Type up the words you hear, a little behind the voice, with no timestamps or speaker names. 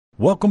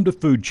Welcome to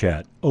Food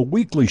Chat, a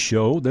weekly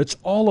show that's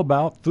all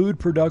about food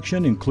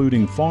production,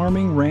 including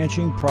farming,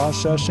 ranching,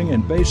 processing,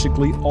 and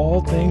basically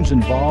all things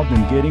involved in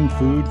getting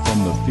food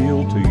from the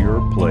field to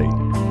your plate.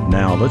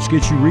 Now, let's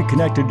get you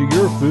reconnected to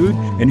your food,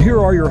 and here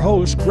are your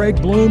hosts, Greg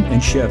Bloom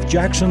and Chef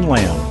Jackson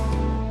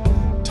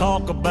Lamb.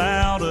 Talk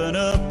about an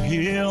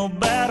uphill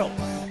battle,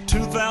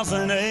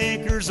 2,000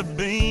 acres of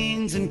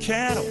beans and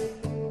cattle.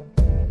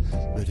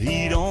 But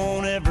he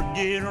don't ever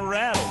get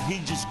rattled,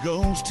 he just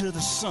goes till the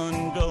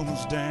sun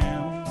goes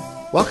down.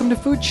 Welcome to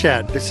Food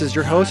Chat. This is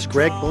your host,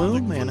 Greg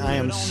Bloom, and I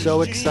am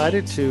so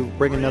excited to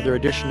bring another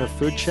edition of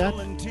Food Chat.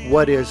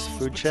 What is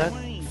Food Chat?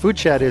 Food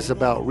Chat is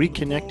about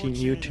reconnecting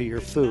you to your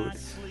food.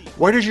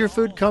 Where does your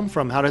food come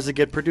from? How does it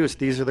get produced?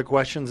 These are the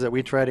questions that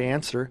we try to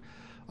answer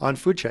on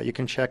Food Chat. You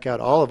can check out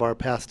all of our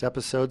past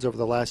episodes over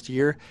the last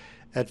year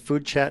at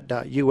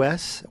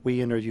foodchat.us.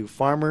 We interview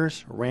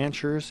farmers,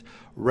 ranchers,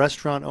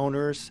 restaurant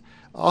owners,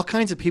 all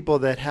kinds of people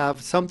that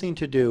have something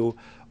to do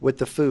with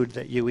the food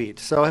that you eat.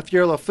 So if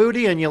you're a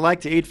foodie and you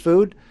like to eat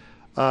food,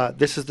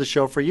 this is the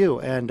show for you.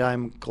 And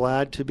I'm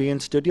glad to be in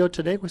studio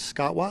today with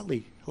Scott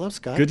Watley. Hello,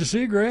 Scott. Good to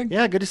see you, Greg.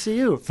 Yeah, good to see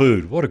you.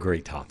 Food, what a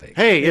great topic.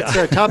 Hey, it's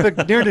a topic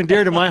near and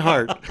dear to my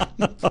heart.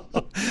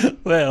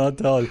 Well, I'll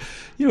tell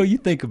you, you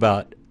think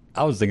about,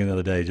 I was thinking the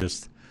other day,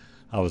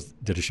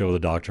 did a show with a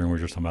doctor, and we were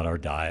just talking about our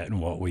diet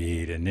and what we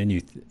eat, and then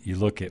you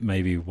look at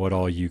maybe what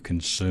all you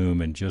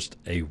consume in just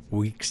a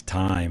week's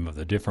time of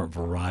the different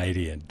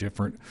variety and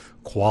different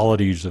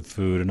qualities of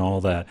food and all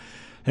that.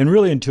 And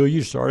really, until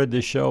you started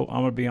this show,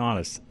 I'm going to be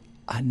honest,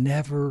 I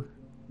never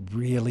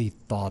really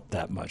thought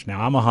that much.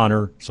 Now, I'm a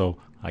hunter, so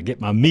I get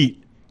my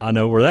meat. I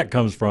know where that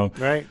comes from.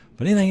 Right.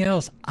 But anything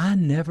else, I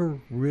never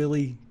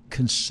really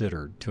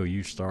considered till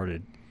you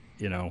started,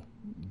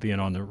 being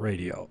on the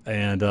radio.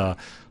 And so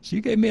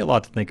you gave me a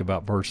lot to think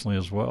about personally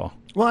as well.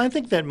 Well, I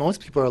think that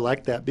most people are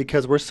like that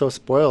because we're so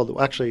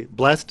spoiled, actually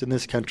blessed in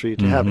this country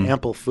to have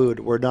ample food.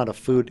 We're not a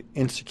food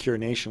insecure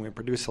nation. We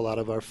produce a lot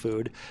of our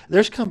food.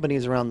 There's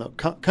companies around the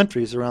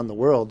countries around the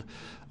world,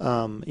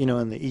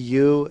 in the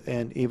EU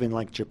and even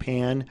like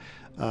Japan,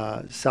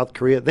 South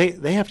Korea,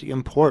 they have to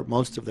import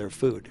most of their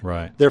food.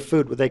 Right. Their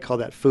food, what they call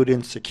that food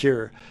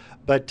insecure.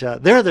 But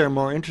they're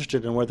more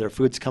interested in where their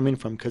food's coming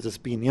from because it's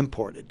being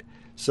imported.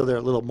 So they're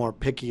a little more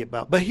picky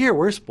about. But here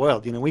we're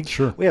spoiled.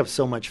 We have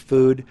so much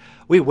food.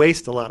 We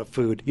waste a lot of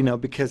food,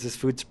 because this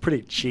food's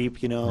pretty cheap,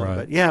 Right.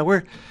 But yeah,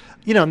 we're,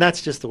 and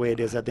that's just the way it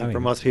is, I think,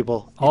 for most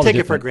people. You take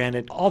it for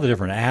granted. All the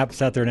different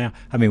apps out there now.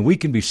 I mean, we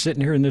can be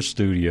sitting here in this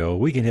studio.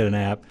 We can hit an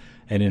app,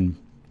 and in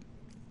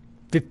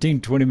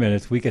 15, 20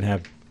 minutes, we can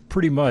have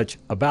pretty much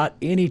about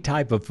any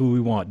type of food we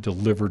want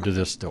delivered to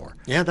this store.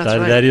 Yeah, that's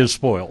right. That is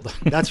spoiled.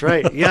 That's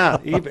right. Yeah,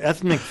 even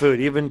ethnic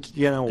food, even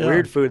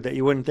weird food that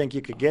you wouldn't think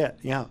you could get.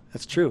 Yeah,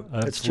 that's true.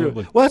 That's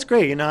true. Well, it's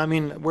great.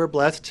 We're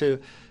blessed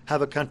to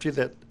have a country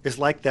that is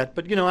like that.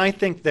 But I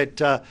think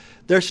that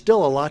there's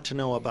still a lot to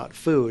know about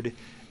food,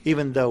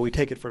 even though we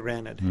take it for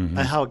granted, and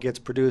how it gets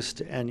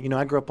produced. And,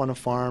 I grew up on a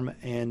farm,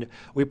 and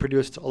we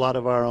produced a lot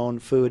of our own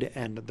food,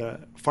 and the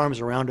farms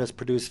around us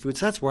produce food.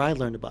 So that's where I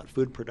learned about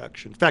food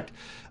production. In fact,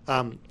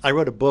 I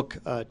wrote a book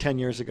 10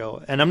 years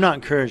ago, and I'm not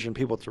encouraging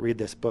people to read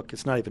this book.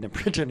 It's not even in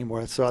print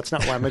anymore, so that's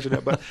not why I mentioned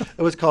it. But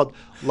it was called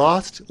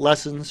Lost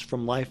Lessons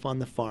from Life on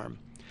the Farm.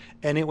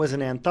 And it was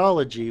an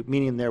anthology,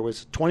 meaning there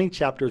was 20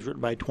 chapters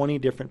written by 20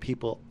 different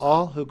people,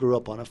 all who grew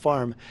up on a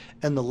farm,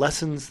 and the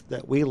lessons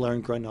that we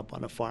learned growing up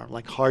on a farm,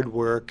 like hard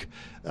work,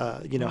 how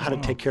to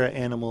take care of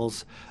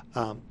animals.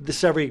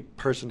 Every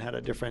person had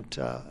a different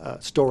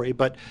story,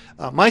 but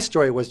my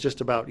story was just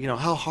about,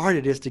 how hard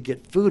it is to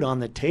get food on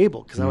the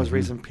table, because I was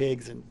raising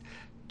pigs and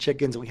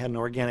chickens, and we had an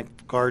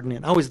organic garden,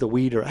 and I was the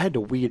weeder. I had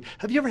to weed.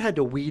 Have you ever had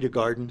to weed a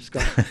garden,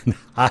 Scott?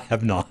 I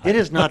have not. It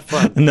is not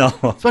fun. No.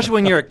 Especially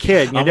when you're a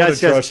kid. And your dad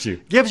says,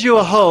 gives you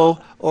a hoe,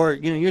 or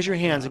use your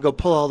hands and go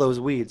pull all those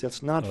weeds.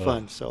 That's not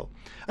fun. So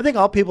I think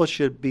all people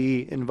should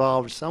be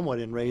involved somewhat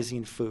in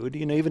raising food.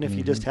 Even if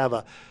you just have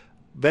a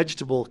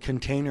vegetable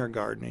container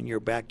garden in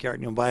your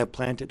backyard, buy a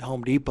plant at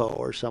Home Depot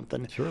or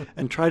something,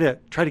 and try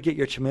to get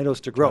your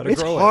tomatoes to grow.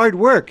 It's hard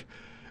work.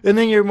 And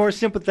then you're more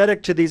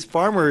sympathetic to these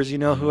farmers,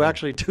 who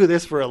actually do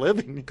this for a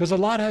living. Because a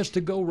lot has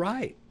to go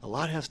right. A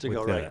lot has to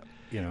go right.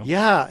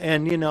 Yeah,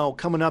 and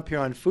coming up here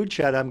on Food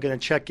Chat, I'm going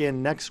to check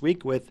in next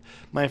week with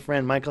my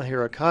friend Michael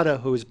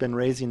Hirokata, who's been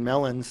raising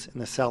melons in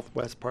the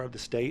southwest part of the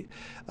state.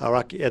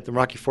 At the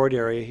Rocky Ford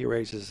area, he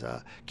raises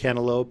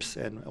cantaloupes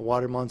and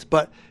watermelons.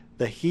 But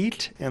the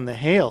heat and the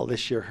hail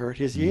this year hurt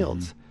his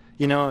yields.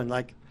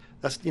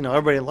 That's,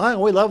 everybody,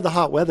 we love the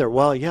hot weather.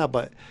 Well, yeah,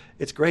 but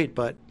it's great.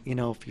 But,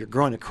 if you're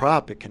growing a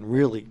crop, it can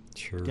really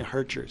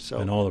hurt you. So,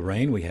 and all the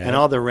rain we had. And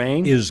all the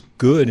rain. Is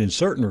good in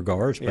certain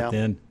regards, but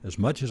then as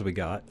much as we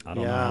got, I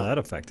don't know how that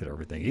affected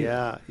everything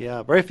either.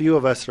 Yeah. Very few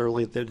of us are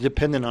really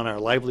dependent on our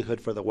livelihood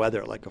for the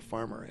weather like a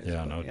farmer is.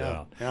 Yeah, no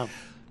doubt. Yeah.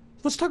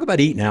 Let's talk about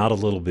eating out a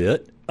little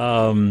bit.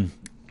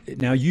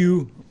 Now,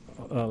 you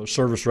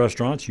service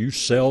restaurants, you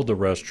sell to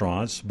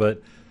restaurants,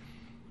 but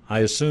I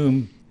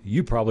assume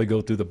you probably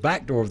go through the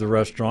back door of the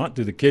restaurant,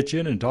 through the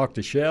kitchen, and talk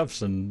to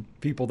chefs and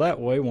people that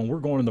way. When we're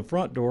going in the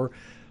front door,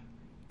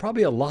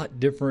 probably a lot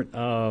different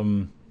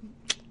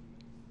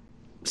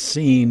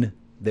scene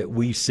that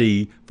we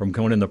see from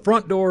going in the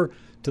front door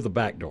to the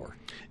back door.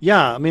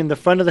 Yeah, I mean, the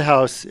front of the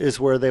house is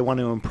where they want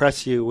to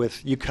impress you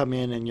with. You come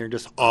in and you're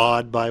just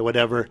awed by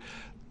whatever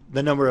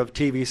the number of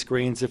TV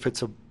screens, if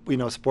it's a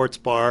sports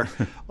bar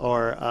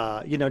or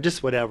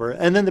just whatever.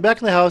 And then the back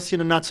of the house,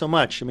 not so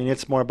much. I mean,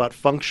 it's more about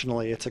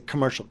functionally. It's a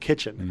commercial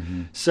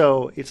kitchen,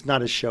 so it's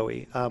not as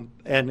showy.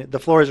 And the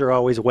floors are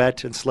always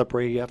wet and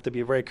slippery. You have to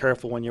be very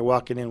careful when you're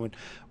walking in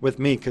with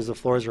me, because the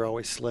floors are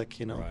always slick.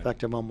 Right. In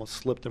fact, I've almost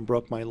slipped and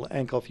broke my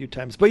ankle a few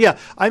times. But yeah,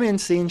 I'm in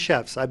seeing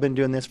chefs. I've been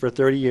doing this for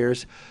 30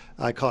 years.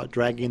 I call it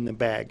dragging the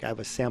bag. I have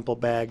a sample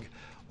bag,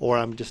 or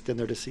I'm just in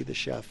there to see the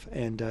chef.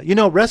 And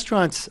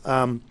restaurants.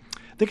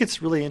 I think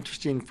it's really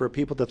interesting for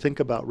people to think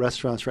about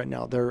restaurants right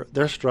now.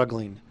 They're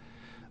struggling.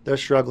 They're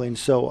struggling.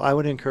 So I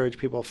would encourage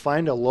people,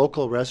 find a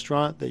local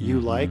restaurant that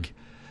you like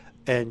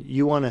and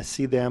you want to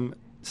see them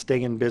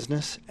stay in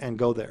business, and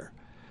go there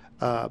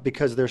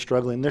because they're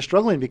struggling. They're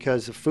struggling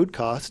because of food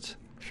costs.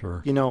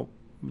 Sure.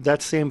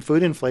 That same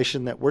food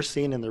inflation that we're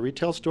seeing in the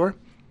retail store,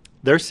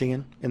 they're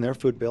seeing in their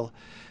food bill.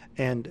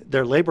 And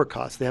their labor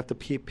costs, they have to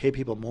pay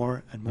people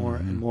more and more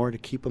and more to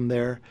keep them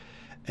there.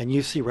 And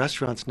you see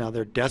restaurants now,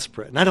 they're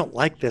desperate. And I don't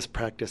like this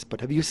practice, but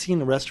have you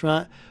seen a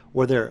restaurant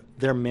where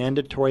they're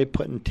mandatory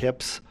putting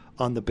tips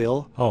on the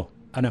bill? Oh,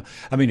 I know.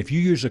 I mean, if you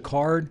use a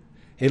card,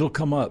 it'll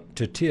come up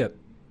to tip,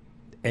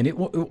 and it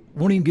won't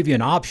even give you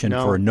an option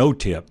for a no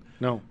tip.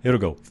 No. It'll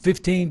go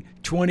 15,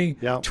 20,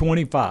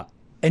 25.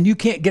 And you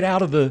can't get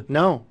out of the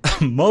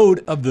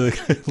mode of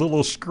the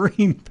little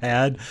screen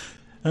pad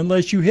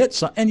unless you hit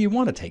some. And you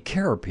want to take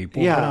care of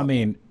people. Yeah. But I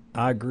mean,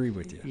 I agree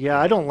with you. Yeah,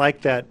 I don't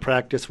like that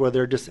practice where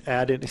they're just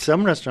adding.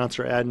 Some restaurants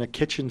are adding a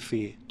kitchen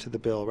fee to the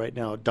bill right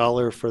now,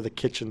 $1 for the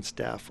kitchen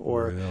staff,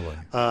 or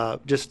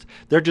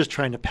they're just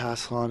trying to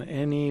pass on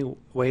any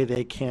way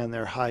they can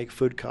their high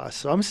food costs.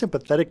 So I'm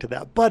sympathetic to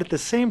that, but at the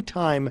same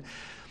time,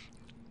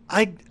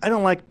 I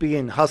don't like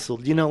being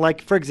hustled.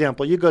 Like for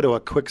example, you go to a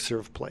quick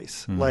serve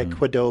place like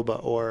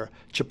Qdoba or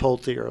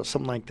Chipotle or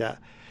something like that.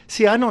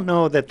 See, I don't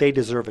know that they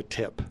deserve a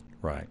tip.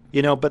 Right.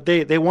 But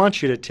they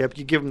want you to tip.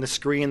 You give them the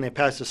screen, they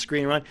pass the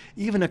screen around.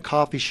 Even a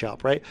coffee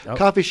shop, right?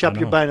 Coffee shop,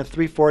 you're buying a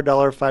 $3, $4,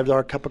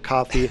 $5 cup of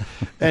coffee,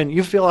 and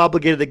you feel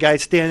obligated. The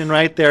guy's standing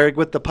right there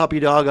with the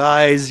puppy dog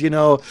eyes,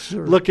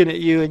 looking at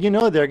you, and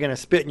they're going to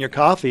spit in your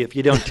coffee if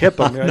you don't tip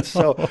them. Right?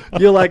 So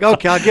you're like,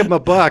 okay, I'll give them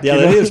 $1. Yeah,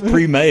 that is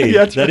pre-made.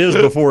 That is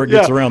before it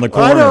gets around the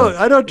corner.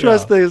 I don't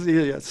trust these.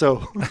 Yeah,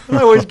 so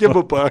I always give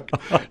them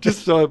 $1,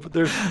 just so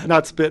they're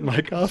not spitting my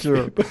coffee.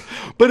 Sure.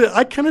 But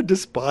I kind of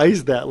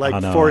despise that,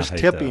 forced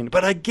tipping.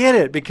 But I get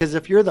it, because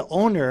if you're the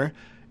owner,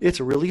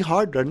 it's really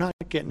hard. They're not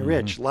getting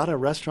rich. A lot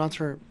of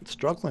restaurants are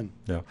struggling.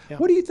 Yeah.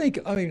 What do you think?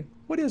 I mean,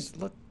 let's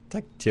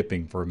take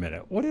tipping for a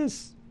minute. What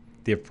is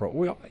the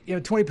approach?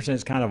 20%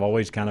 has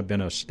always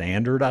been a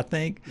standard, I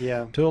think,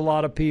 to a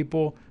lot of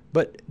people.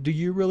 But do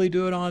you really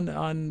do it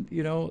on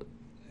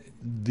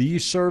the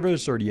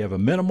service, or do you have a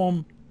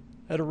minimum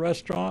at a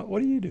restaurant?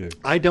 What do you do?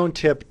 I don't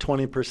tip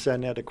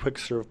 20% at a quick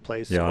serve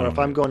place. Or if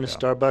I'm going to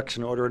Starbucks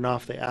and ordering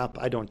off the app,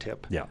 I don't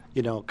tip. Yeah.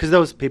 Because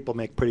those people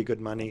make pretty good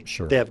money.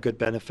 Sure. They have good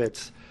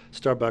benefits.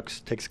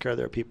 Starbucks takes care of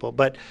their people.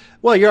 But,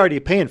 you're already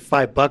paying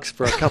 $5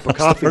 for a cup of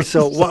coffee.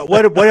 So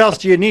what else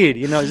do you need?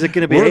 Is it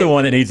going to be? We're the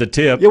one that needs a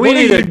tip. Yeah, what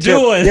are you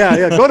doing?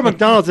 Yeah. Go to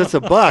McDonald's. It's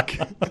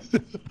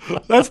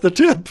 $1. That's the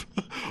tip.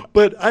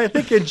 But I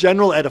think in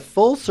general, at a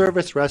full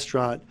service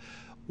restaurant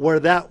where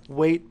that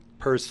wait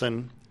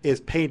person is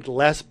paid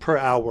less per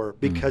hour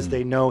because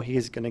they know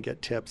he's going to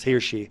get tips, he or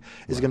she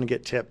is going to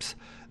get tips,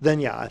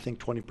 then I think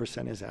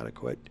 20% is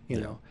adequate, you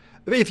know.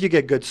 If you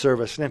get good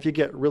service. And if you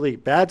get really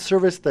bad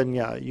service, then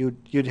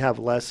you'd have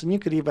less. And you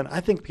could even, I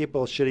think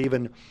people should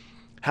even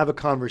have a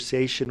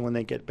conversation when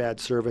they get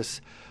bad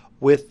service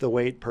with the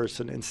wait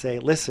person and say,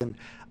 listen,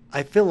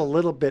 I feel a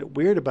little bit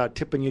weird about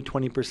tipping you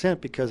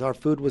 20% because our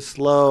food was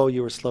slow,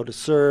 you were slow to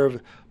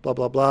serve, blah,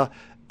 blah, blah.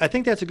 I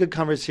think that's a good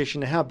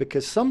conversation to have,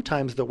 because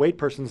sometimes the wait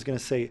person is going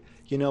to say,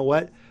 you know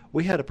what,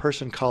 we had a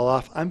person call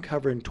off. I'm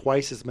covering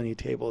twice as many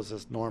tables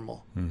as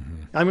normal.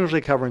 I'm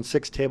usually covering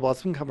 6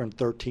 tables. I'm covering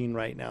 13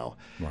 right now.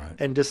 Right.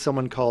 And just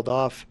someone called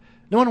off.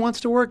 No one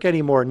wants to work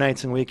anymore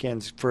nights and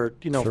weekends for,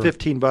 sure.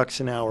 $15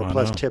 an hour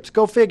plus tips.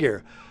 Go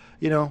figure.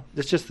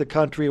 It's just the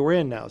country we're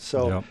in now.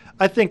 So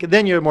I think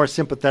then you're more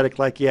sympathetic,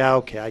 like,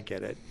 okay, I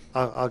get it.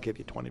 I'll give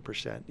you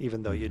 20%,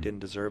 even though you didn't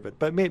deserve it.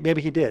 But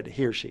maybe he did,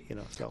 he or she,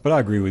 So. But I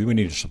agree with you. We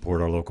need to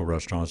support our local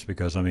restaurants,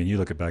 because, you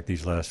look at back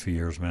these last few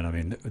years,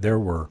 man, there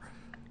were,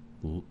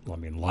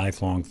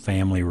 lifelong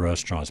family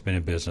restaurants, been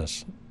in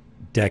business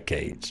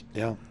decades,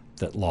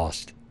 that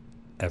lost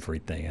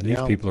everything. And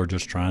these people are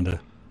just trying to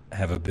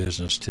have a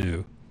business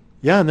too.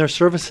 Yeah, and they're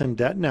servicing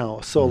debt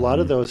now. So a lot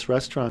of those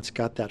restaurants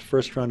got that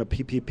first round of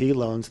PPP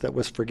loans that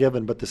was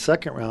forgiven, but the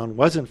second round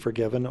wasn't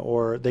forgiven,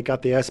 or they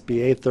got the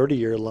SBA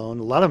 30-year loan.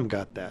 A lot of them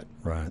got that.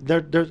 Right.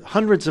 There's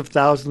hundreds of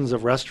thousands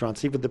of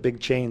restaurants, even the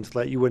big chains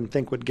that you wouldn't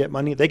think would get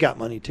money. They got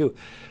money too.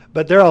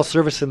 But they're all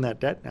servicing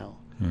that debt now.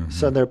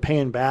 So they're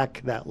paying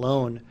back that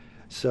loan.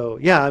 So,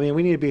 yeah, I mean,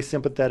 we need to be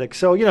sympathetic.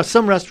 So,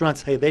 some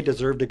restaurants, hey, they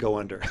deserve to go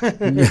under.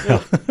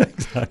 Yeah,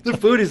 exactly. The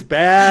food is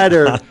bad,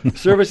 or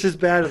service is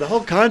bad, or the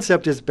whole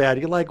concept is bad.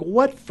 You're like,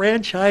 what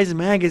franchise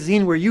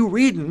magazine were you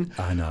reading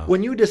I know.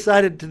 when you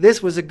decided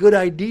this was a good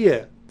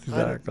idea?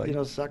 Exactly.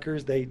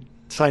 Suckers, they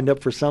signed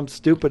up for some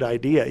stupid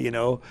idea,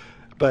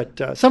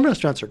 But some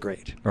restaurants are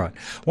great. Right.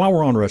 While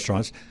we're on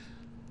restaurants,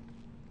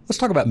 let's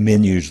talk about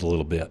menus a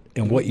little bit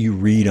and what you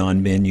read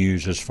on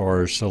menus as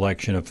far as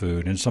selection of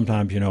food. And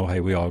sometimes, hey,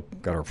 we all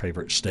got our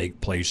favorite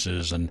steak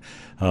places and,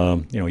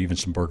 even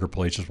some burger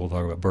places. We'll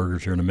talk about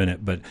burgers here in a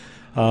minute. But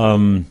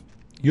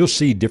you'll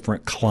see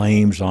different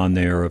claims on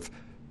there of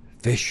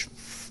fish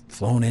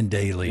flown in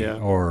daily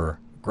or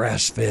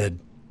grass-fed,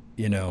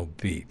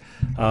 beef.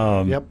 Yep.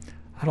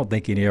 I don't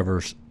think any of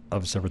us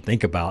ever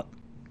think about,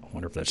 I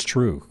wonder if that's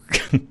true.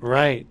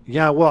 Right.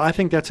 Yeah, well, I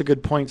think that's a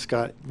good point,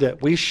 Scott,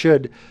 that we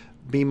should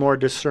be more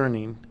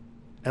discerning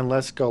and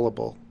less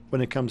gullible when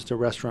it comes to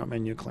restaurant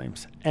menu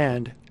claims,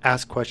 and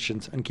ask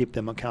questions and keep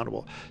them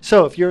accountable.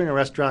 So if you're in a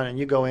restaurant and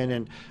you go in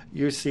and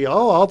you see,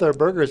 all their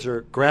burgers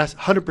are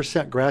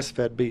 100%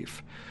 grass-fed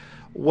beef.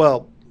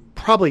 Well,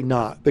 probably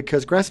not,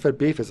 because grass-fed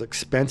beef is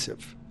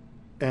expensive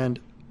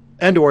and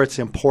or it's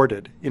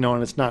imported,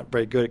 and it's not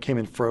very good. It came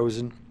in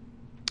frozen.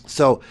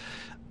 So,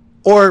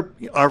 or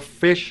our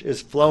fish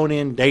is flown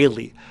in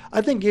daily.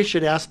 I think you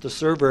should ask the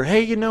server,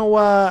 hey,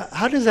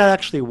 how does that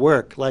actually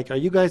work? Like, are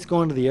you guys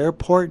going to the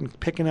airport and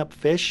picking up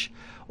fish?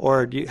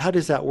 Or how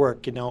does that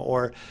work?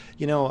 People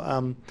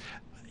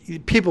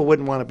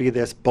wouldn't want to be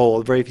this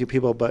bold, very few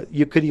people, but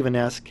you could even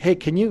ask, hey,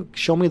 can you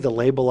show me the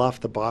label off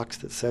the box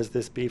that says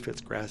this beef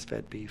is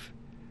grass-fed beef?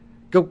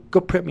 Go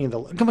print me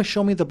come on,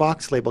 show me the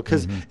box label,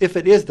 because if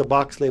it is the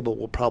box label,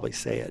 we'll probably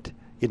say it.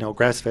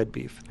 Grass-fed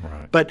beef.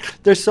 Right. But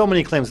there's so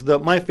many claims.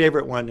 My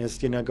favorite one is,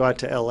 go out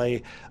to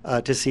L.A.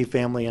 To see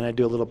family, and I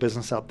do a little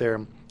business out there.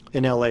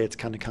 In L.A., it's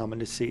kind of common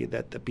to see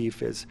that the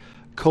beef is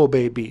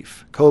Kobe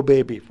beef.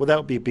 Kobe beef. Well, that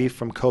would be beef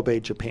from Kobe,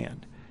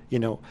 Japan.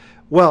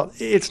 Well,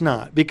 it's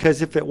not,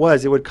 because if it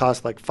was, it would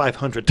cost like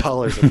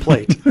 $500 a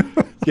plate.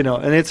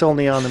 And it's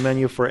only on the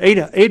menu for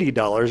 $80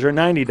 or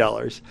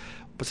 $90.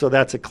 So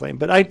that's a claim.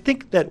 But I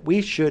think that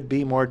we should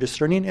be more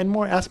discerning and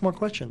ask more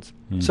questions.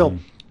 So,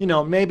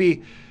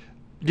 maybe.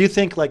 Do you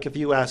think, like, if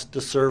you asked the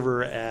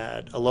server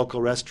at a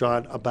local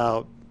restaurant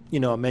about,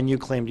 a menu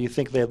claim, do you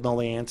think they'd know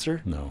the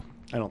answer? No.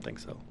 I don't think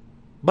so.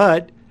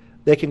 But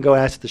they can go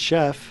ask the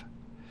chef,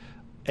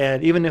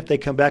 and even if they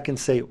come back and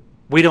say,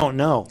 we don't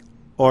know,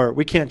 or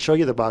we can't show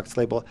you the box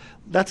label,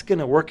 that's going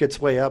to work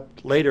its way up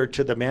later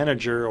to the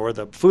manager or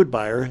the food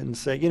buyer and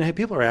say, hey,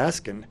 people are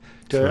asking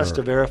us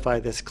to verify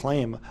this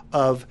claim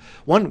of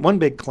one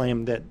big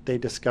claim that they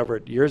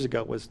discovered years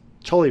ago was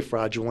totally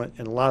fraudulent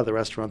in a lot of the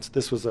restaurants.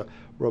 This was a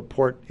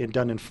report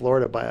done in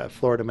Florida by a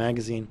Florida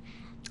magazine,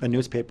 a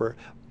newspaper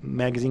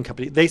magazine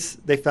company. They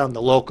found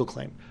the local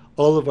claim.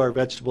 All of our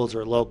vegetables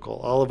are local.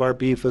 All of our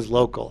beef is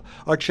local.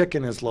 Our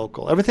chicken is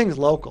local. Everything's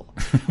local.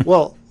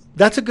 Well,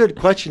 that's a good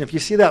question. If you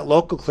see that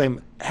local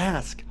claim,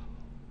 ask,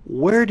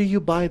 where do you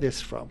buy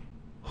this from?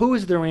 Who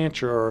is the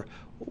rancher, or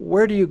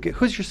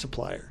who's your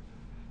supplier?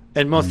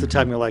 And most of the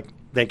time you're like,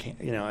 they can't,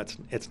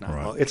 it's not,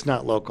 right. It's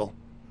not local.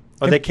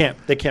 Or they can't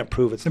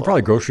prove it's and local.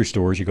 Probably grocery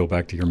stores, you go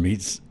back to your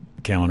meats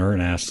counter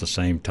and ask the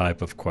same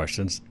type of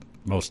questions.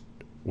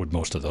 Would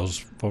most of those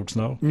folks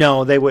know?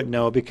 No, they wouldn't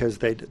know, because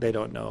they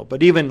don't know.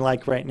 But even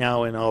like right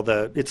now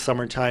it's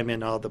summertime,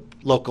 and all the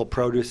local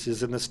produce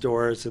is in the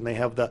stores, and they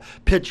have the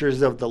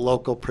pictures of the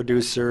local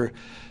producer,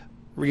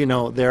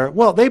 there.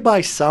 Well, they buy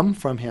some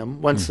from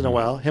him once in a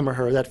while, him or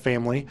her, that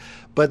family.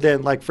 But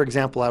then, like, for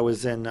example, I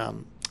was in a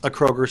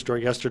Kroger store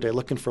yesterday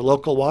looking for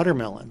local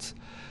watermelons.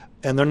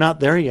 And they're not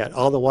there yet.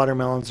 All the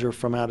watermelons are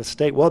from out of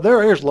state. Well,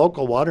 there is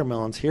local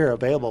watermelons here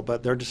available,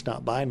 but they're just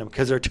not buying them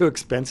because they're too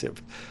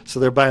expensive.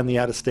 So they're buying the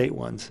out-of-state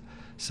ones.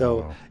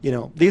 So,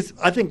 these,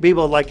 I think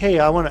people are like, hey,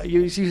 I want to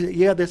use,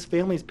 this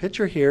family's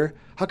picture here.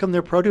 How come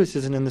their produce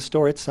isn't in the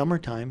store? It's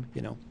summertime,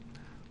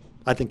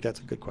 I think that's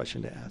a good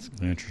question to ask.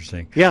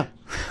 Interesting. Yeah.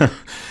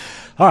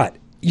 All right.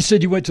 You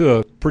said you went to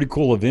a pretty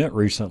cool event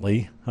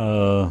recently,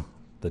 the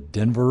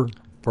Denver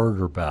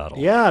Burger Battle.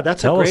 Yeah,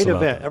 that's Tell a great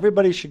event. that.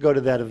 Everybody should go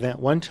to that event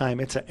one time.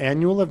 It's an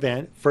annual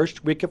event,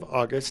 first week of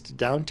August,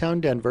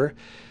 downtown Denver.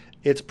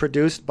 It's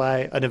produced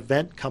by an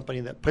event company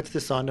that puts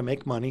this on to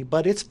make money,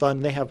 but it's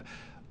fun. They have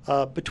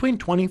between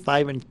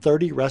 25 and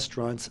 30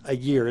 restaurants a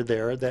year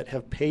there that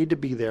have paid to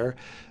be there,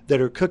 that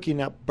are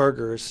cooking up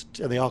burgers,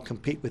 and they all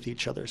compete with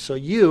each other. So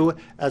you,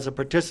 as a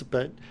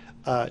participant,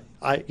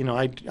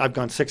 I've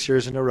gone 6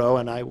 years in a row,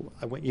 and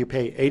you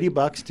pay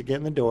 $80 to get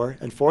in the door,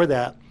 and for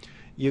that,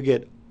 you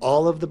get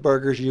all of the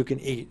burgers you can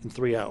eat in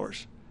 3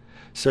 hours.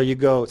 So you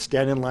go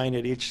stand in line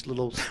at each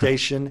little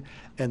station,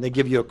 and they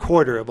give you a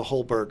quarter of a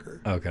whole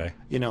burger. Okay.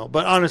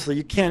 But honestly,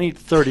 you can't eat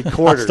 30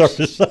 quarters. I started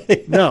to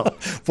say, no.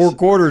 4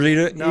 quarters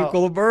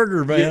equal a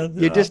burger, man.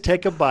 You just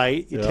take a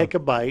bite. You take a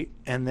bite,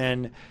 and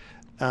then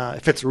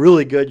if it's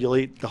really good, you'll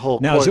eat the whole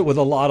Now, quarter. is it with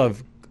a lot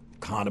of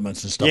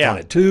condiments and stuff on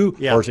it too?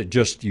 Yeah. Or is it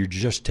just you're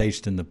just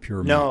tasting the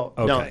pure meat? No,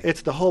 okay. no,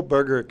 it's the whole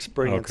burger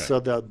experience. Okay. So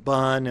the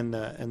bun and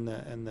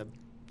the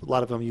a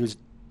lot of them use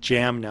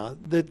jam now.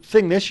 The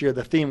thing this year,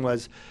 the theme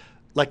was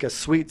like a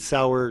sweet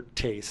sour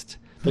taste.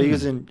 They're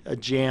using a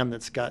jam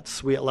that's got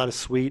a lot of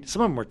sweet.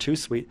 Some of them were too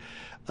sweet.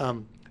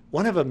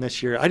 One of them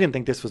this year, I didn't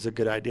think this was a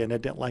good idea, and I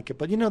didn't like it.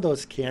 But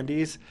those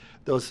candies,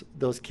 those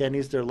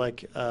candies, they're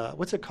like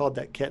what's it called?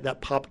 That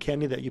pop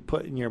candy that you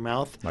put in your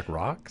mouth. Like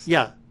rocks?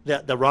 Yeah,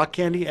 the rock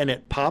candy, and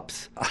it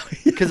pops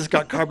because it's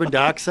got carbon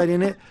dioxide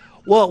in it.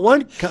 Well,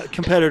 one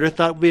competitor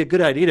thought it would be a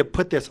good idea to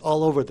put this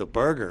all over the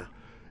burger.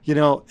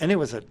 And it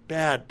was a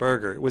bad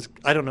burger. It was,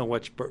 I don't know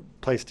which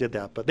place did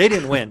that, but they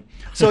didn't win.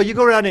 So you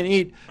go around and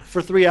eat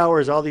for 3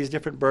 hours all these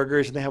different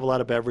burgers, and they have a lot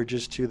of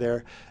beverages too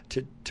there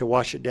to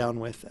wash it down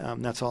with.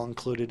 That's all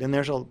included. And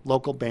there's a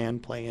local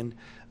band playing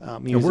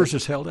music. And where's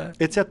this held at?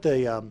 It's at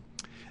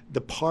the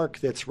park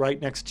that's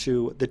right next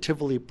to the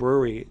Tivoli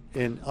Brewery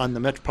on the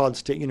Metropolitan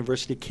State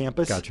University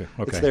campus. Gotcha.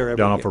 Okay. It's there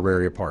down off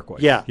Auraria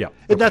Parkway. Yeah. Yeah.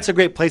 And that's a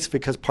great place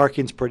because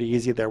parking's pretty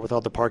easy there with all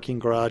the parking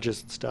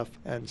garages and stuff.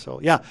 And so,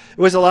 yeah, it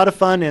was a lot of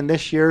fun. And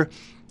this year,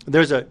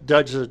 there's a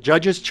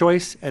judge's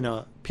choice and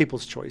a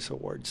people's choice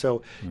award.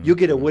 So you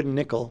get a wooden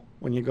nickel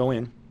when you go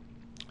in.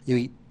 You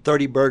eat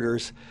 30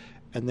 burgers,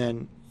 and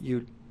then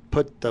you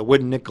put the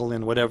wooden nickel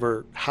in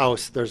whatever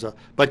house. There's a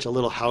bunch of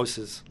little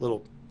houses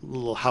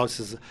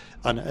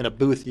in a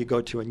booth you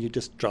go to, and you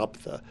just drop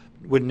the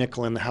wooden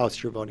nickel in the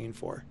house you're voting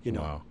for.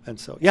 Wow. And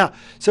so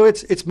so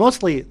it's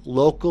mostly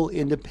local,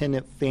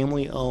 independent,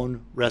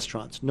 family-owned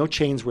restaurants. No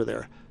chains were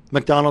there.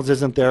 McDonald's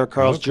isn't there.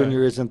 Carl's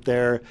Jr. isn't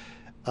there.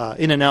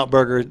 In-N-Out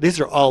Burger. These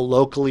are all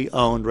locally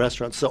owned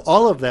restaurants. So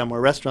all of them are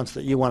restaurants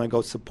that you want to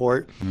go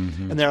support,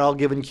 and they're all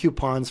giving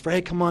coupons for,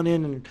 hey, come on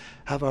in and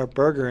have our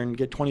burger and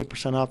get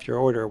 20% off your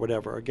order or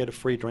whatever, or get a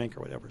free drink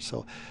or whatever.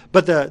 So,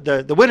 but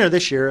the winner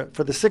this year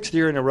for the 6th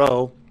year in a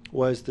row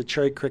was the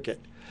Cherry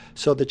Cricket.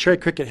 So the Cherry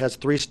Cricket has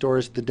 3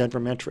 stores in the Denver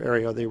metro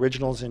area. The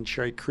original's in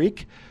Cherry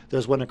Creek.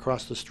 There's one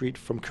across the street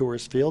from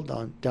Coors Field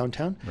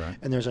downtown. Right.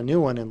 And there's a new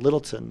one in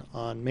Littleton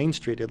on Main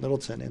Street in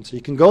Littleton. And so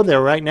you can go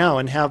there right now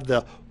and have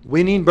the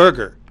winning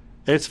burger.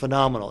 It's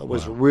phenomenal. It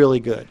was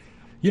really good.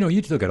 You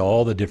look at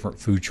all the different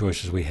food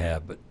choices we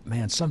have, but,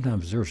 man,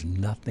 sometimes there's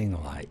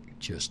nothing like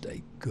just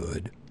a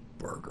good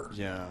burger.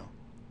 Yeah.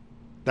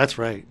 That's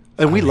right.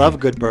 And we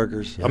love good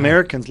burgers. Yeah.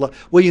 Americans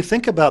love. Well, you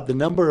think about the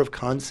number of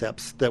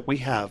concepts that we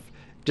have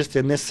just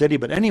in this city,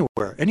 but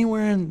anywhere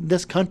in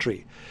this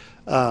country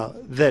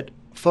that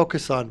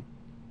focus on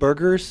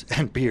burgers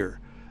and beer.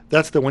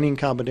 That's the winning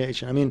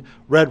combination. I mean,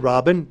 Red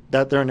Robin,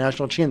 that they're a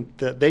national chain.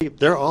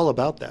 They're all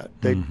about that.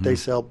 They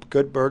sell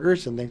good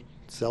burgers and they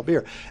sell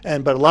beer.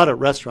 But a lot of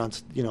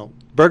restaurants,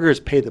 burgers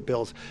pay the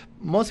bills.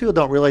 Most people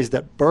don't realize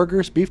that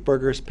beef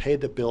burgers pay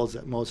the bills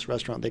at most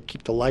restaurants. They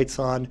keep the lights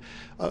on.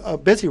 A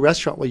busy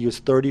restaurant will use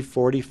 30,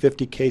 40,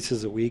 50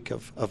 cases a week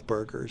of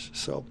burgers.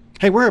 So,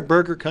 hey, we're a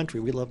burger country.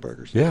 We love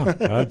burgers. Yeah,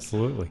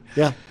 absolutely.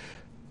 Yeah.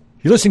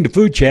 You're listening to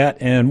Food Chat,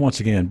 and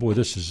once again, boy,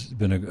 this has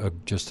been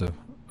just a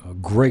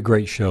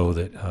great show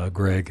that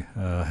Greg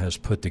has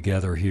put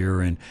together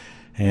here.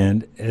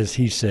 And as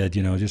he said,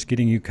 just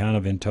getting you kind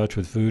of in touch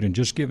with food and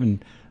just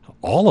giving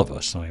all of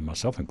us, I mean,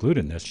 myself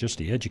included, that's just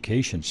the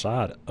education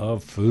side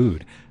of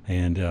food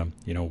and,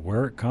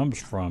 where it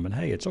comes from. And,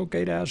 hey, it's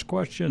okay to ask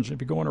questions if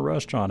you go in a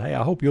restaurant. Hey,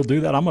 I hope you'll do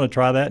that. I'm going to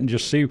try that and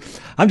just see.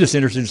 I'm just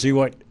interested to see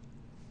what,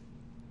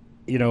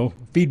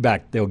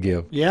 feedback they'll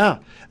give. Yeah.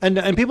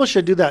 And people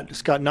should do that,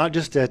 Scott, not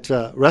just at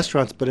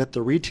restaurants, but at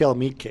the retail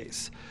meat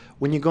case.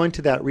 When you go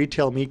into that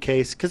retail meat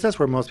case, because that's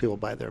where most people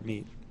buy their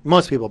meat.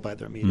 Most people buy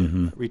their meat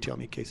in a retail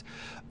meat case.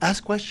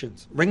 Ask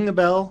questions. Ring the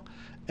bell.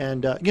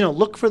 And,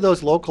 look for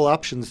those local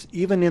options.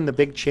 Even in the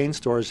big chain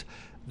stores,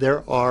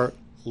 there are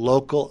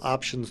local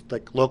options,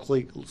 like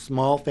locally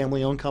small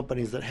family-owned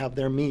companies that have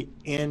their meat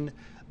in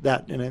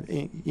that.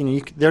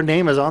 And, their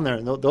name is on there.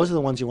 And those are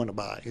the ones you want to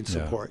buy and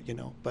support,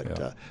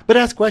 But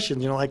ask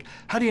questions, like,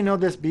 how do you know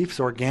this beef's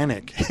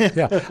organic?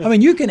 Yeah. I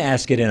mean, you can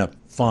ask it in a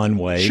fun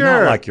way.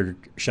 Sure. Not like you're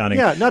shining.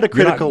 Yeah, not a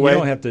critical way. You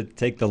don't have to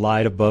take the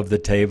light above the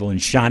table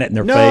and shine it in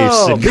their face.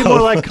 No, And be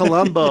more like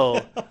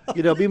Columbo.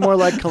 Be more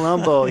like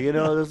Columbo. Hey,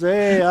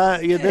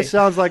 this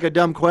sounds like a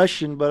dumb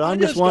question, but I'm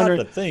just wondering.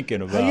 Got to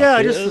thinking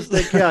about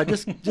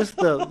this. Just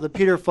the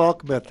Peter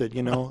Falk method,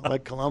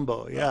 like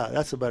Columbo. Yeah,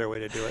 that's a better way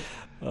to do it.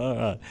 All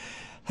right.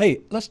 Hey,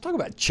 let's talk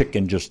about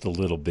chicken just a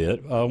little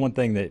bit. One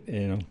thing that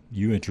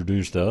you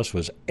introduced us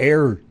was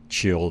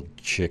air-chilled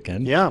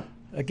chicken. Yeah.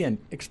 Again,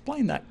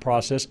 explain that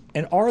process.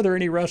 And are there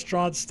any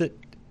restaurants that,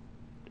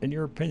 in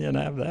your opinion,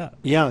 have that?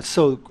 Yeah,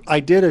 so I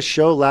did a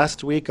show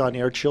last week on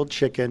air-chilled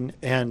chicken,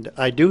 and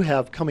I do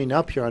have coming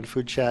up here on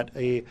Food Chat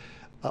a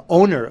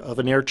owner of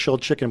an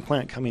air-chilled chicken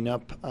plant coming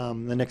up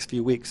the next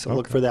few weeks, so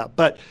look for that.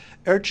 But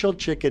air-chilled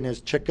chicken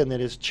is chicken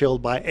that is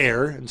chilled by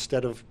air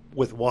instead of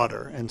with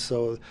water, and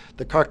so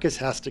the carcass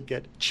has to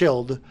get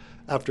chilled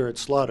after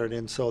it's slaughtered,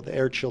 and so the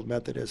air-chilled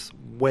method is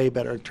way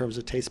better in terms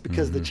of taste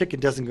because the chicken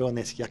doesn't go in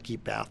this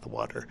yucky bath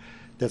water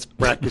that's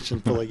brackish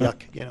and full of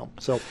yuck, you know.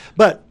 So,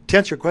 but to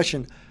answer your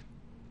question,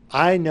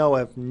 I know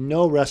of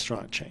no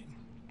restaurant chain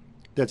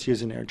that's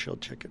using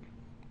air-chilled chicken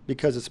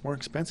because it's more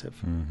expensive.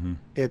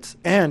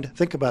 And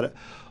think about it.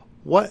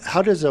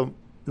 How does a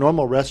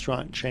normal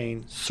restaurant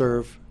chain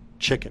serve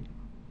chicken?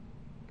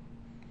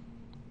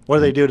 What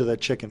do they do to the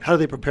chicken? How do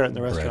they prepare it in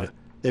the restaurant?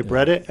 They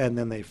bread it and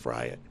then they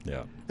fry it.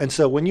 Yeah. And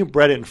so when you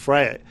bread it and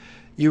fry it,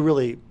 you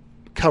really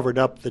covered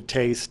up the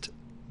taste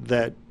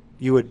that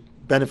you would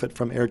benefit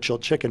from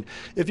air-chilled chicken.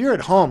 If you're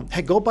at home,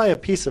 hey, go buy a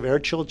piece of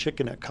air-chilled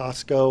chicken at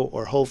Costco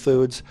or Whole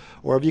Foods,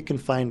 or if you can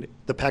find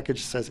the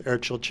package that says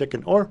air-chilled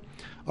chicken, or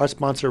our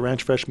sponsor,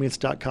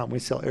 ranchfreshmeats.com. We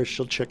sell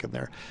air-chilled chicken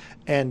there.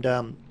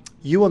 And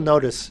you will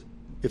notice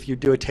if you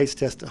do a taste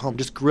test at home,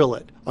 just grill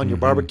it on your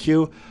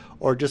barbecue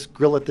or just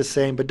grill it the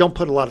same, but don't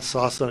put a lot of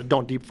sauce on it.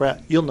 Don't deep fry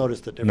it. You'll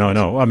notice the difference.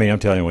 No. I mean, I'm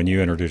telling you, when you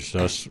introduced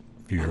us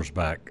a few years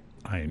back,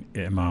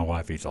 my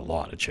wife eats a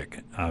lot of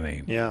chicken. I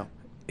mean,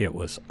 it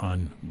was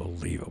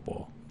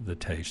unbelievable, the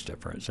taste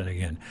difference. And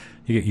again,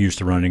 you get used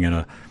to running in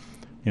a,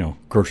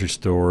 grocery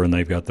store, and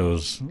they've got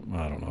those,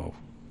 I don't know,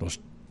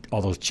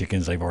 all those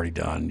chickens they've already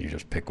done. You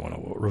just pick one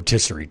of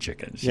rotisserie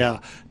chickens.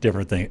 Yeah.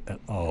 Different thing.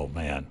 Oh,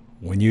 man.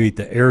 When you eat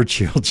the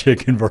air-chilled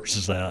chicken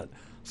versus that,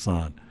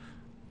 son,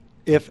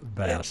 if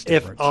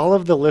difference. All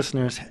of the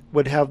listeners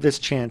would have this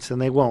chance,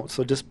 and they won't,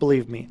 so just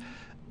believe me,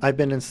 I've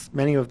been in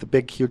many of the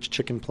big, huge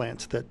chicken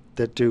plants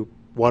that do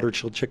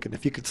water-chilled chicken.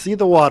 If you could see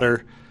the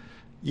water,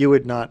 you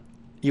would not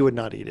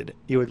eat it.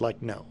 You would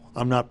like, no,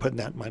 I'm not putting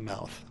that in my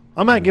mouth.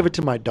 I might give it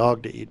to my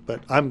dog to eat,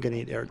 but I'm going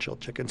to eat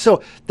air-chilled chicken.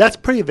 So that's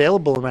pretty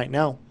available right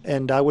now,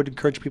 and I would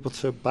encourage people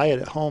to buy it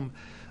at home.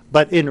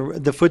 But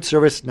in the food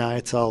service now,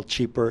 it's all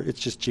cheaper. It's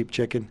just cheap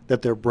chicken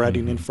that they're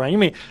breading and frying. I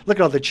mean, look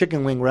at all the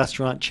chicken wing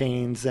restaurant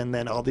chains, and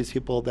then all these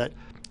people that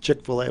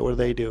Chick-fil-A, what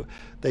do?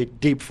 They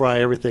deep fry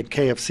everything.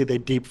 KFC, they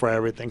deep fry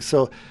everything.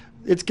 So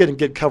it's going to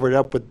get covered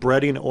up with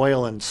breading,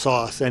 oil, and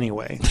sauce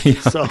anyway.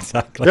 So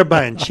exactly. They're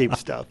buying cheap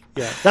stuff.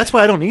 Yeah, that's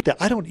why I don't eat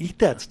that. I don't eat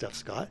that stuff,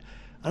 Scott.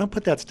 I don't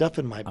put that stuff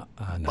in my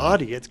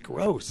body. It's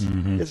gross.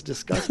 It's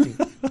disgusting.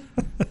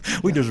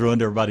 We just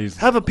ruined everybody's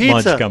Have a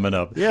pizza. lunch coming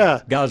up.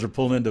 Yeah. Guys are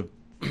pulling into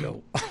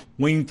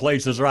wing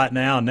places right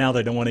now, and now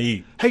they don't want to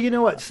eat. Hey, you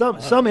know what?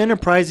 Some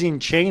enterprising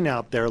chain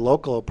out there,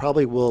 local,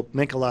 probably will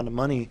make a lot of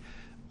money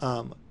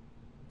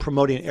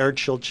promoting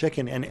air-chilled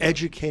chicken and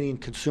educating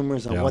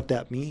consumers on what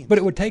that means. But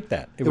it would take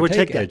that. It would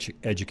take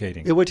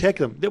educating. It would take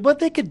them. But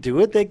they could do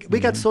it. We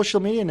got social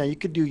media now. You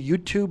could do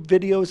YouTube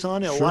videos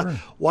on it. Sure.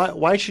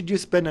 Why should you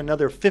spend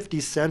another 50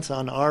 cents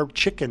on our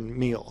chicken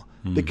meal?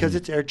 Because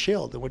it's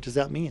air-chilled. And what does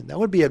that mean? That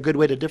would be a good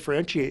way to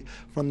differentiate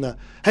from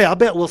hey, I'll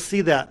bet we'll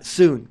see that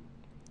soon.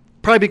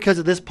 Probably because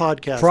of this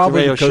podcast.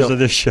 Probably because of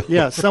this show.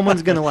 Yeah,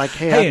 someone's going to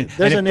hey,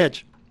 there's an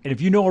itch. And if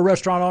you know a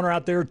restaurant owner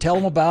out there, tell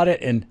them about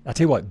it. And I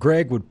tell you what,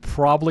 Greg would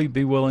probably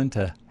be willing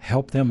to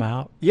help them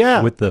out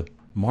with the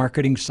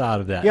marketing side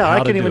of that. Yeah,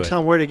 I can even tell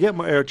them where to get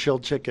more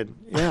air-chilled chicken.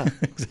 Yeah,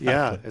 exactly.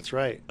 Yeah, that's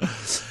right.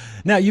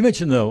 Now, you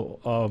mentioned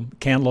the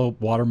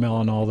cantaloupe,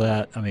 watermelon, all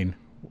that. I mean,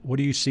 what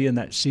do you see in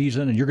that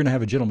season? And you're going to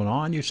have a gentleman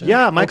on, you said?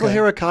 Yeah, Michael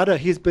Hirokata.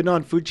 He's been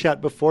on Food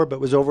Chat before, but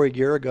was over a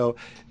year ago.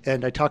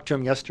 And I talked to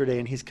him yesterday,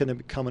 and he's going to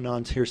be coming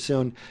on here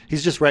soon.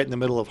 He's just right in the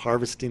middle of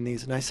harvesting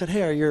these. And I said,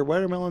 hey, are your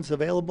watermelons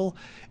available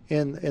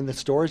in the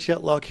stores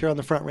yet, like here on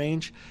the Front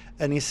Range?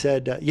 And he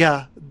said,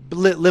 yeah,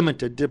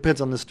 limited.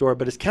 Depends on the store.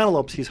 But his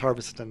cantaloupes, he's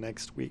harvesting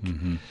next week.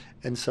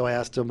 And so I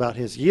asked him about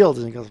his yields,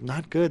 and he goes,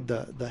 not good.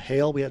 The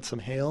hail, we had some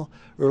hail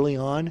early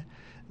on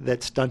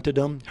that stunted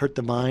them, hurt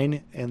the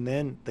vine, and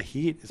then the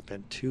heat has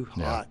been too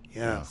hot.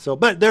 Yeah. So,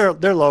 but they're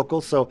local.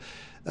 So,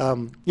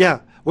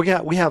 we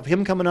have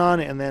him coming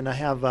on, and then I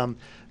have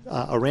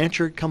a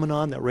rancher coming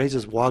on that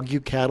raises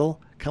Wagyu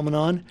cattle coming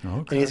on,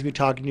 and he's going to be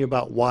talking to you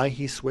about why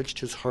he switched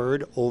his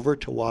herd over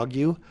to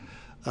Wagyu.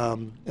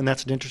 And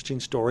that's an interesting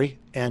story.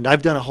 And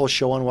I've done a whole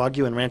show on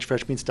Wagyu, and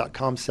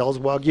ranchfreshmeats.com sells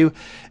Wagyu.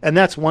 And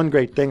that's one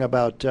great thing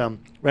about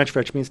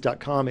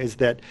ranchfreshmeats.com is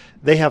that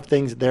they have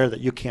things there that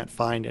you can't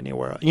find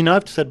anywhere. You know,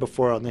 I've said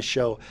before on this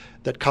show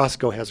that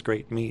Costco has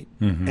great meat,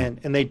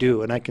 and they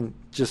do. And I can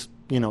just,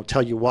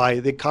 tell you why.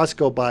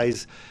 Costco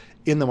buys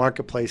in the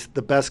marketplace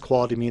the best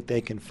quality meat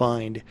they can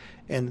find,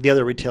 and the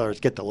other retailers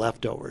get the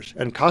leftovers.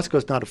 And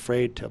Costco's not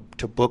afraid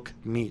to book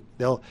meat.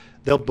 They'll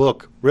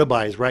book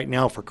ribeyes right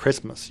now for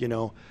Christmas,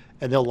 and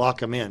they'll lock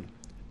them in,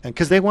 and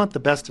because they want the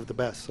best of the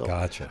best. So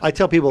gotcha. I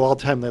tell people all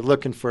the time they're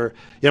looking for.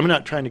 I'm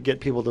not trying to get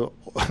people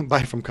to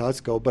buy from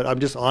Costco, but I'm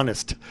just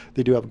honest.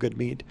 They do have good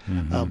meat.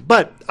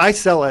 But I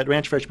sell at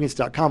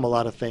ranchfreshmeats.com a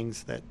lot of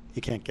things that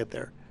you can't get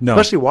there,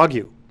 especially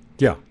Wagyu.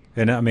 Yeah,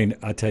 and I mean,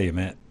 I tell you,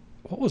 Matt,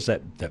 what was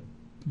that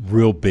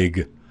real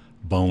big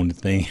bone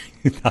thing?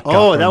 That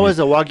was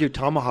a Wagyu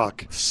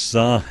tomahawk.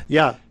 Son.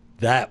 Yeah.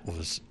 That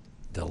was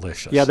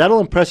delicious. Yeah, that'll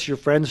impress your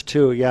friends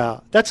too. Yeah,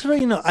 that's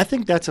I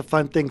think that's a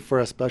fun thing for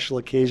a special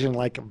occasion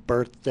like a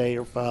birthday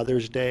or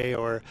Father's Day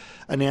or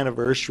an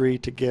anniversary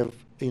to give.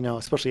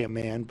 Especially a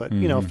man, but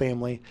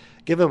family,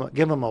 give them a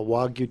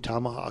Wagyu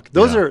tomahawk.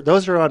 Those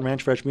are on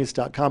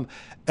ranchfreshmeats.com,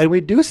 and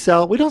we don't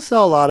sell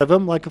a lot of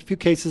them, like a few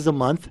cases a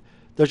month.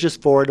 There's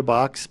just 4 in a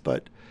box,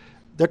 but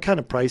they're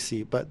kind of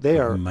pricey. But they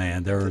are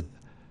they're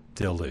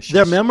delicious.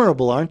 They're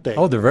memorable, aren't they?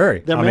 Oh,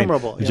 they're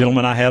memorable. The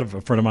gentleman I had,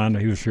 a friend of mine,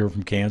 he was here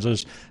from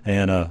Kansas,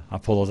 and I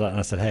pulled those out and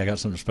I said, "Hey, I got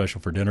something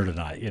special for dinner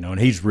tonight." And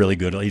he's really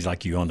good. He's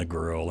like you on the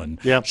grill and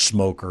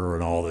smoker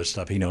and all this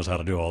stuff. He knows how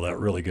to do all that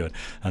really good.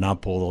 And I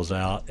pull those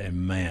out,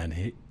 and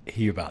man,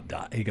 he about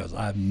died. He goes,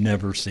 "I've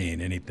never seen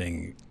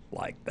anything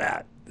like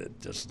that. It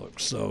just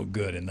looked so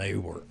good," and they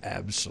were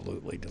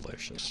absolutely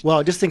delicious.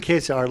 Well, just in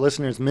case our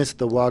listeners missed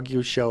the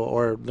Wagyu show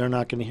or they're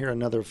not going to hear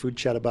another food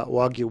chat about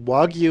Wagyu,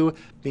 Wagyu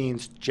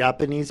means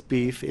Japanese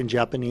beef, in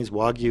Japanese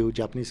Wagyu,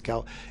 Japanese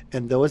cow,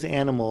 and those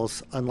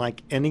animals,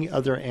 unlike any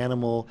other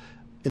animal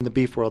in the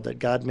beef world that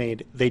God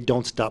made, they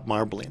don't stop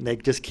marbling. They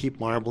just keep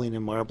marbling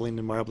and marbling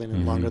and marbling,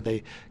 and longer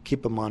they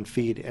keep them on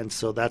feed, and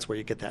so that's where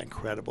you get that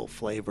incredible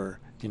flavor,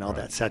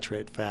 that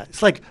saturated fat.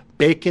 It's like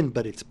bacon,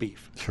 but it's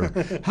beef. Sure.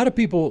 How do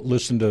people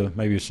listen to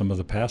maybe some of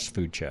the past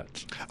food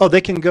chats? Oh,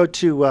 they can go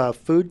to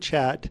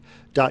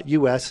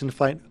foodchat.us and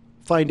find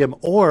them,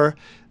 or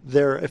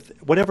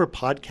whatever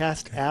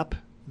podcast app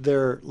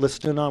they're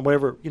listening on,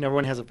 whatever,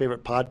 everyone has a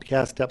favorite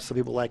podcast app. Some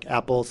people like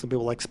Apple, some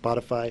people like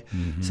Spotify,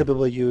 some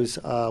people use,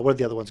 what are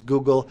the other ones?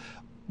 Google.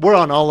 We're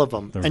on all of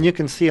them, and you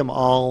can see them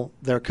all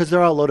there because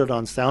they're all loaded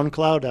on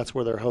SoundCloud. That's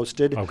where they're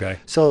hosted. Okay.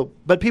 So,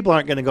 but people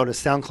aren't going to go to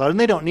SoundCloud, and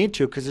they don't need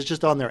to because it's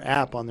just on their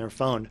app on their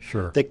phone.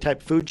 Sure. They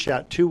type food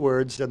chat 2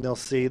 words, and they'll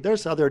see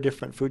there's other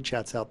different food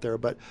chats out there,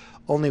 but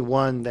only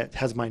one that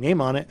has my name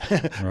on it,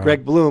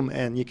 Greg Bloom,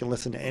 and you can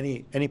listen to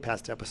any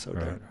past episode.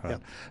 Right. Yeah.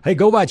 Hey,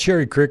 go by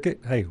Cherry Cricket.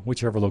 Hey,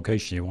 whichever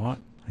location you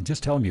want. And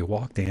just tell them you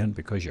walked in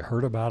because you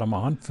heard about them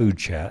on Food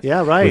Chat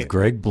with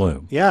Greg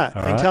Bloom. Yeah,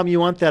 and tell them you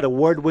want that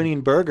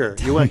award-winning burger.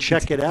 You want to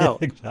check it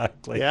out.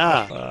 Exactly.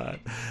 Yeah.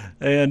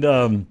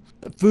 And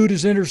food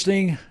is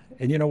interesting,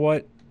 and you know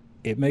what?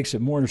 It makes it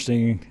more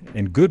interesting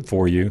and good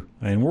for you,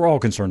 and we're all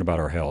concerned about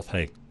our health.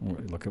 Hey,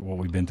 look at what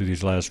we've been through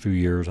these last few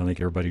years. I think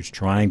everybody's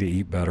trying to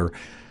eat better,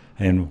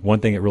 and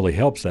one thing that really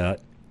helps that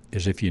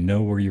is if you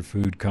know where your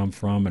food comes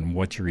from and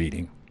what you're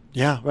eating.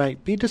 Yeah,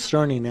 right. Be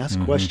discerning.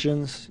 Ask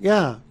questions.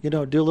 Yeah,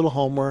 do a little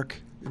homework.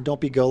 Don't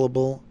be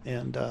gullible.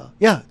 And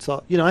it's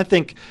all. I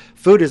think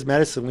food is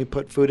medicine. We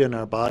put food in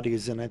our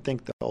bodies, and I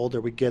think the older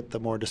we get, the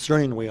more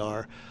discerning we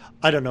are.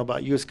 I don't know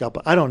about you, Scott,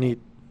 but I don't eat,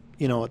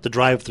 at the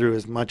drive-through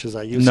as much as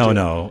I used to.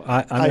 No.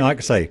 I mean, like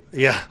I say,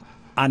 yeah.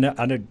 I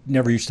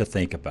never used to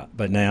think about it,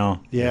 but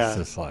now it's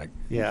just like,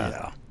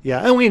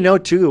 Yeah, and we know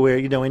too where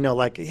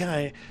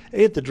I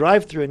ate the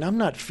drive-through and I'm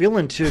not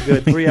feeling too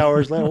good 3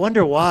 hours later. I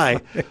wonder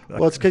why.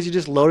 Well, it's because you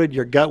just loaded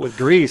your gut with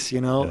grease,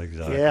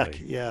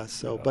 Exactly. Yeah.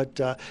 So, but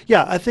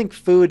I think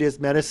food is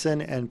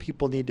medicine, and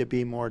people need to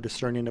be more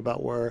discerning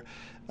about where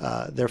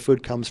their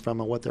food comes from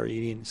and what they're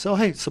eating. So,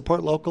 hey,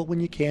 support local when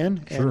you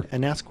can,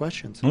 and ask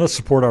questions. And let's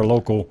support our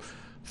local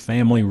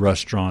family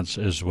restaurants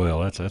as well.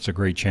 That's a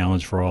great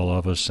challenge for all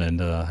of us, and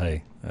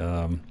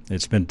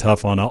it's been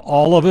tough on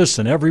all of us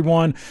and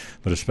everyone,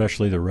 but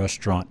especially the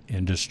restaurant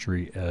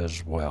industry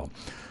as well.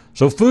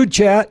 So Food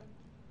Chat,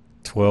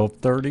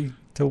 12:30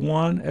 to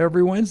 1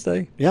 every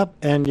Wednesday. Yep,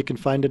 and you can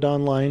find it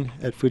online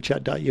at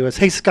foodchat.us.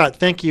 Hey, Scott,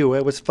 thank you.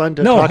 It was fun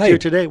to talk to you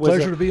today. It was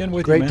pleasure to be in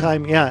with you, you, man. Great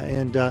time, yeah,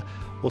 and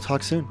we'll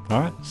talk soon.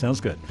 All right,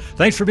 sounds good.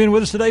 Thanks for being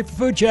with us today for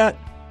Food Chat.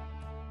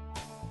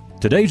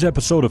 Today's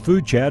episode of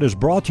Food Chat is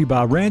brought to you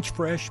by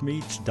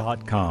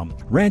RanchFreshMeats.com.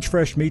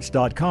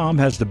 RanchFreshMeats.com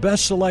has the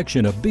best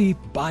selection of beef,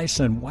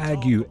 bison,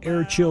 wagyu,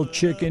 air-chilled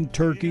chicken,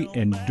 turkey,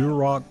 and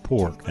Duroc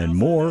pork, and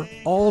more,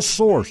 all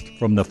sourced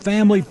from the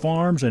family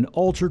farms and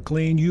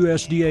ultra-clean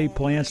USDA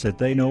plants that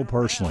they know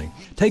personally.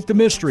 Take the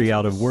mystery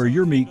out of where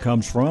your meat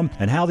comes from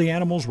and how the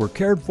animals were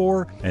cared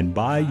for, and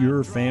buy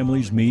your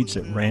family's meats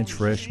at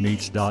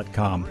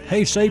RanchFreshMeats.com.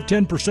 Hey, save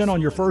 10%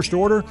 on your first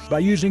order by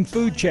using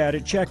Food Chat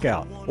at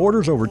checkout.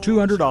 Orders over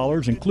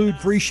 $200 include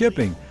free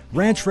shipping.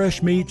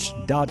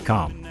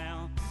 RanchFreshMeats.com.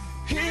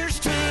 Here's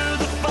to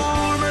the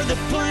farmer that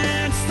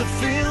plants the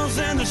fields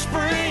in the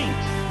spring,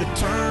 that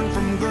turn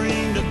from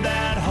green to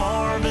that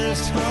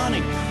harvest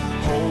honey.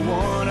 Hold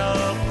one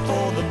up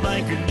for the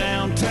banker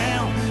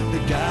downtown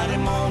that got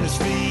him on his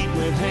feet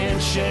with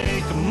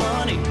handshake of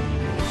money.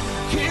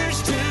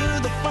 Here's to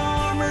the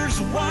farmer's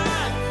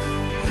wife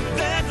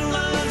that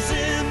loves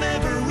him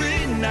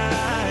every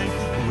night,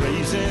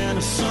 raising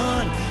a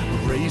son,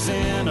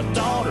 raising a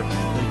daughter.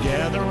 They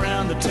gather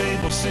around the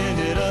table, send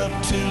it up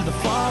to the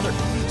Father.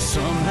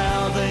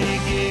 Somehow they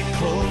get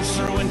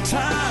closer when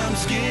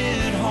times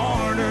get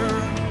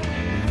harder.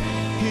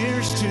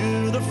 Here's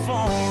to the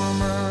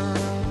farmer.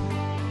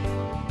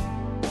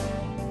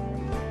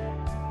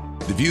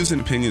 The views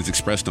and opinions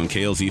expressed on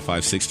KLZ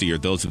 560 are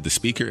those of the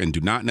speaker and do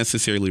not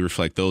necessarily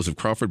reflect those of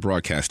Crawford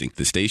Broadcasting,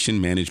 the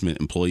station, management,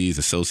 employees,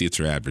 associates,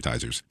 or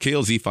advertisers.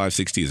 KLZ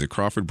 560 is a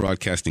Crawford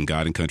Broadcasting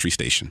God and Country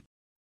station.